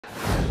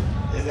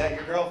Is that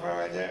your girlfriend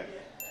right there?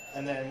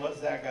 And then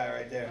what's that guy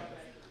right there?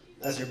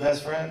 That's your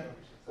best friend?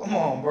 Come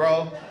on,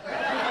 bro.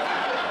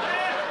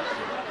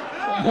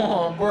 Come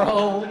on,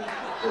 bro.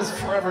 This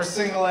forever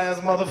single ass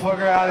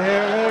motherfucker out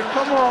here, man.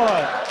 Come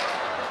on.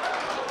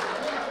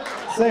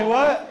 Say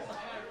what?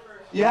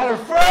 You had her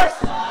first?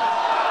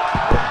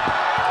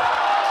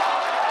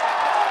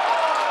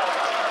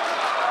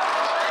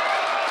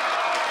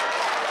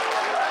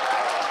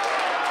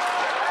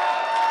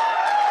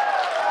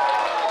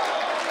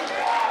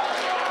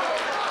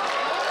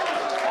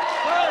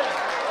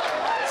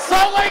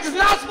 Salt Lake's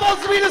not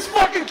supposed to be this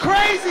fucking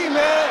crazy,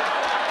 man.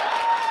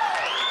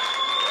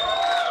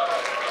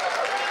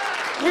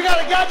 We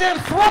got a goddamn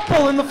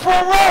throuple in the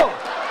front row.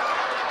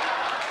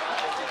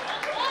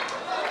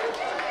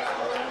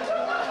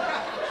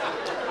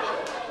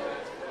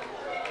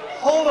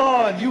 Hold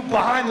on, you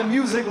behind the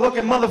music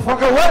looking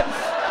motherfucker, what?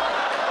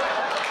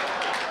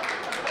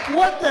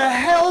 What the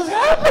hell is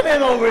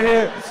happening over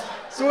here?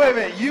 So wait a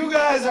minute, you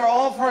guys are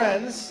all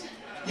friends.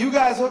 You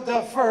guys hooked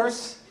up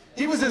first.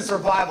 He was in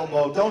survival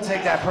mode, don't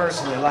take that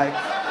personally, like,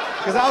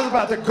 because I was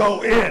about to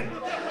go in.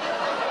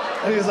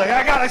 And he was like,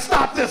 I gotta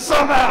stop this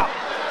somehow.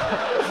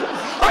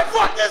 I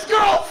fucked this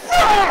girl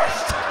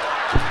first!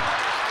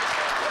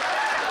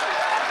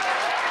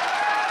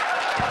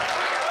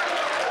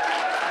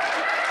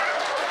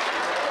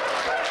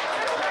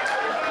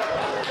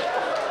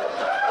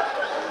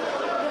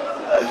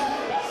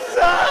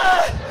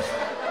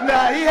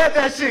 Nah, he had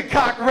that shit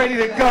cocked ready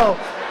to go.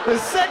 The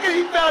second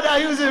he found out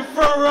he was in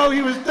front row,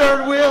 he was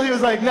third wheel, he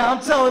was like, nah, I'm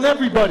telling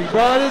everybody,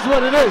 bro, it is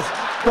what it is.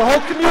 The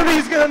whole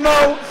community's gonna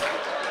know.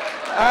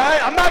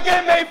 Alright, I'm not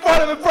getting made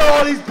fun of in front of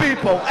all these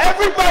people.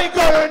 Everybody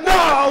gonna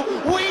know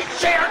we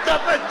shared the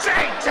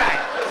potato.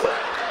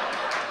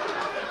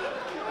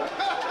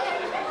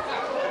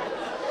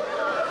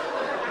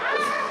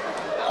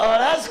 Oh,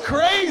 that's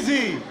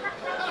crazy.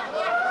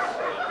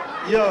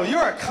 Yo,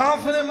 you're a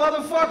confident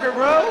motherfucker,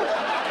 bro.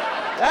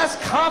 That's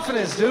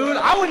confidence, dude.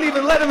 I wouldn't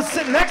even let him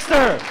sit next to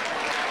her.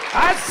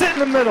 I'd sit in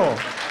the middle.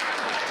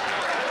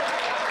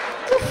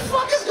 What the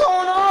fuck is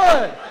going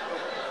on?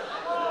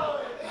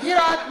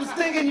 Yeah, I was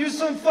thinking you're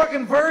some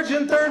fucking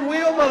virgin third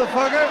wheel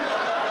motherfucker.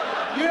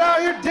 You're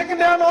out here dicking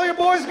down all your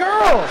boys'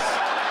 girls.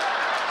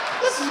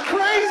 This is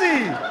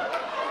crazy.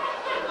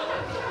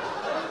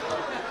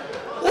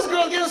 This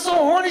girl's getting so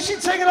horny,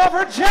 she's taking off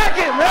her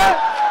jacket, man.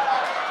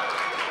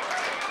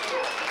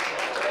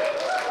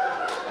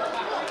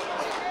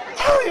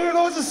 I don't even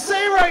know what to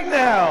say right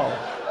now.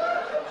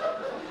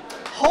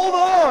 Hold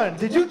on.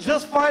 Did you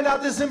just find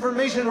out this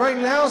information right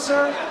now,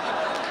 sir?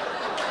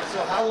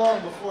 So how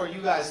long before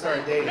you guys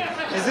started dating?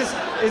 Is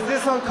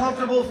this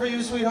uncomfortable for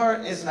you,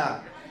 sweetheart? It's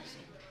not.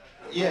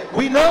 Yeah,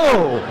 we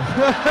know.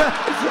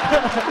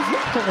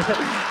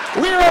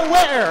 We're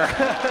aware.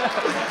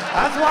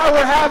 That's why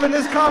we're having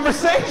this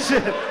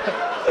conversation.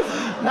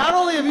 Not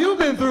only have you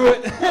been through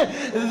it,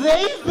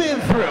 they've been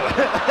through it.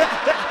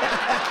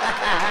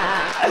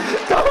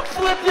 Don't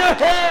flip your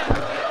head.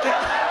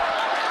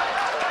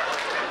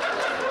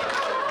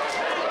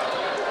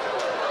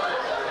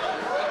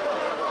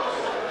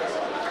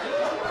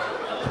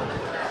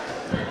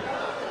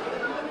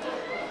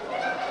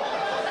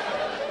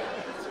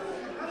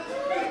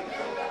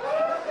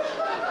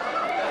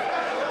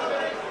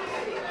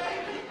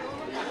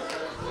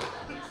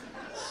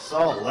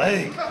 Salt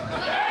Lake.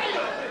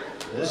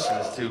 This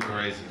shit's too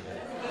crazy.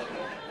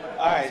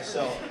 All right,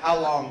 so how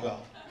long ago?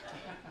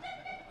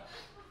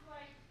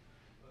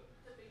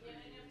 The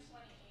beginning of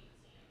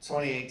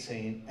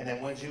 2018. And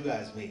then when did you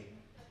guys meet?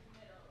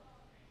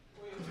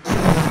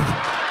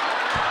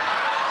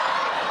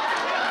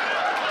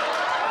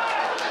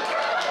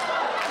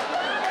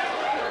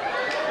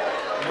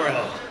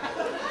 Bro.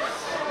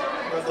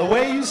 The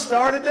way you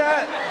started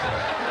that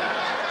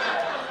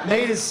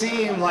made it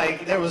seem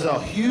like there was a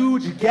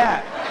huge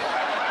gap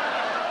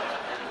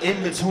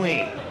in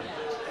between.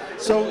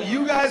 So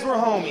you guys were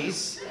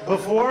homies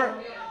before?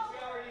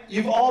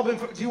 You've all been,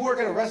 do you work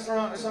at a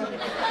restaurant or something?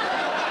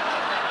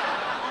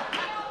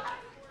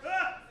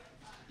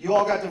 You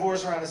all got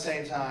divorced around the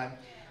same time.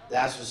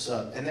 That's what's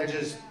up. And there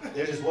just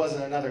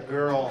wasn't another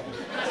girl.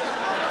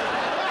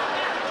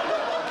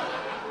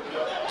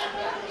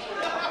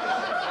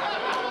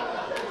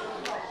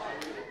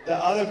 The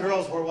other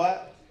girls were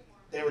what?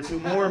 They were too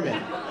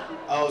Mormon.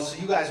 Oh, so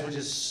you guys were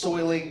just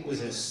soiling,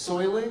 was it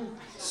soiling?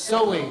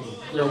 Sowing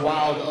your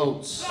wild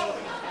oats.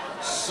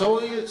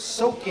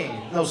 Soaking.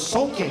 No,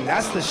 soaking.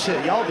 That's the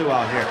shit y'all do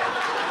out here.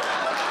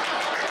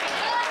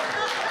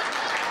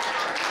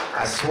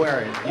 I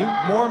swear it. You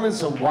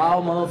Mormons are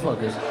wild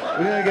motherfuckers.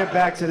 We're gonna get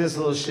back to this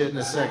little shit in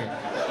a second.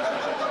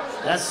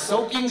 That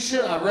soaking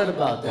shit, I read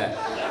about that.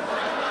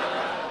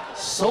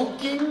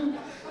 Soaking?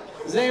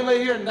 Does anybody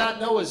here not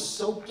know what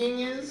soaking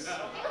is?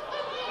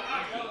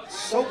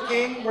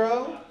 Soaking,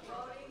 bro.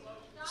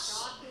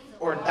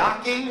 Or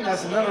docking,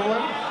 that's another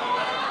one.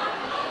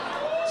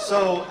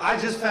 So I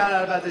just found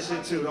out about this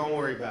shit too, don't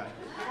worry about it.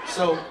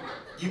 So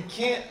you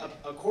can't,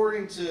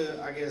 according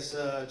to, I guess,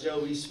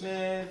 Joey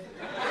Smith,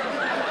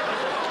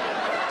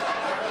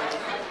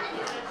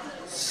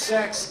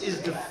 sex is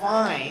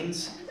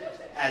defined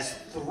as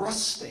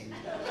thrusting.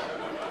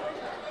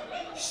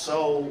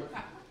 So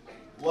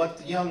what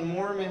the young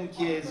Mormon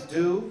kids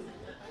do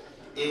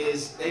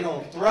is they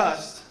don't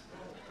thrust,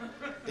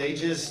 they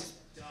just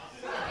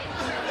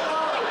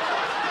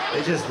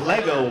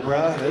Lego,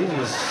 bruh.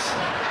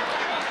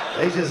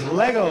 They just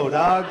Lego,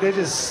 dog. They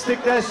just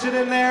stick that shit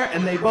in there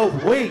and they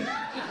both wait.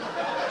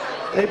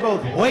 They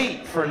both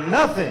wait for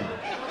nothing.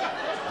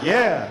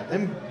 Yeah,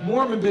 them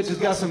Mormon bitches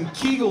got some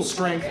Kegel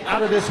strength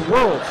out of this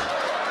world.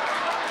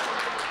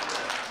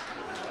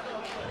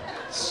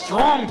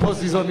 Strong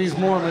pussies on these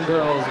Mormon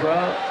girls,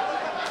 bro.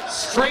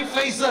 Straight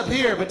face up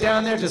here, but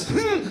down there just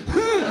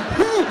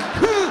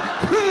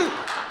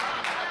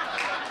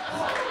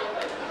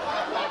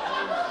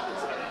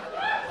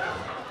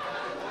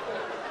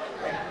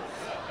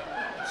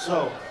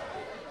So,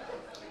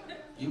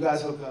 you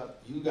guys hook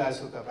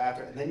up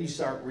after, and then you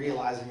start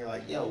realizing you're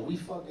like, yo, we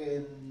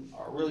fucking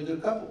are a really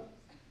good couple.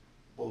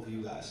 Both of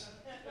you guys.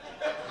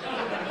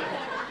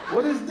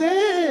 What is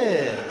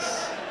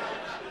this?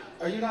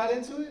 Are you not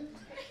into it?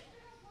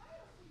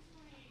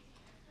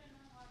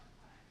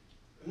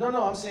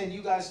 No, I'm saying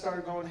you guys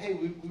started going, hey,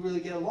 we really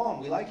get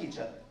along. We like each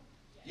other.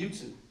 You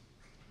two.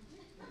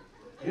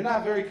 You're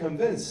not very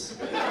convinced.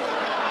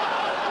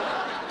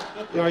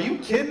 Yo, are you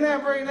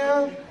kidnapped right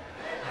now?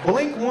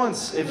 Blink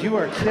once if you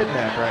are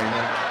kidnapped right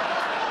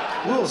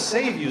now. We'll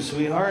save you,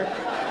 sweetheart.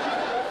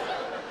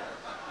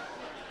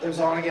 It was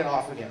on again,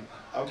 off again.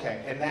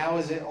 Okay, and now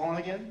is it on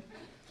again?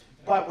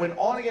 But when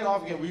on again,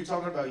 off again, were you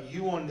talking about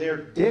you on their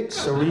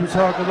dicks, or were you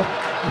talking about...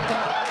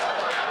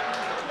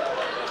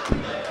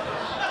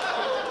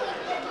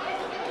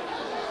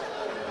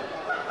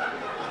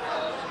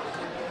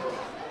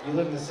 You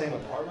live in the same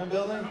apartment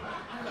building?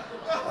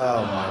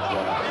 Oh my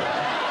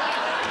God.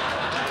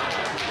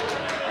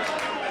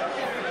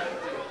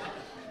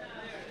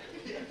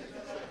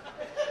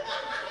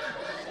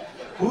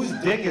 Whose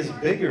dick is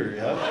bigger,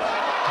 yo?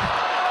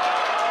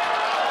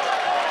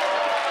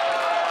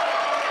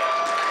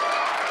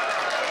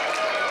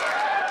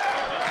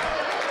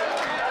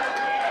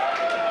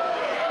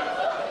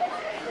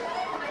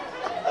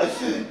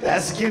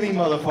 That skinny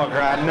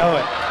motherfucker, I know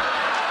it.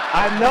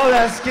 I know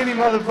that skinny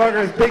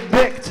motherfucker is big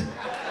dicked.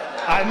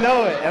 I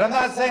know it. And I'm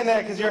not saying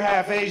that because you're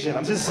half Asian.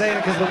 I'm just saying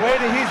it because the way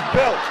that he's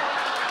built.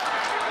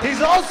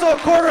 He's also a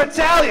quarter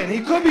Italian.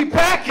 He could be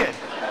packing.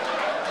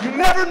 You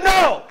never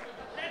know.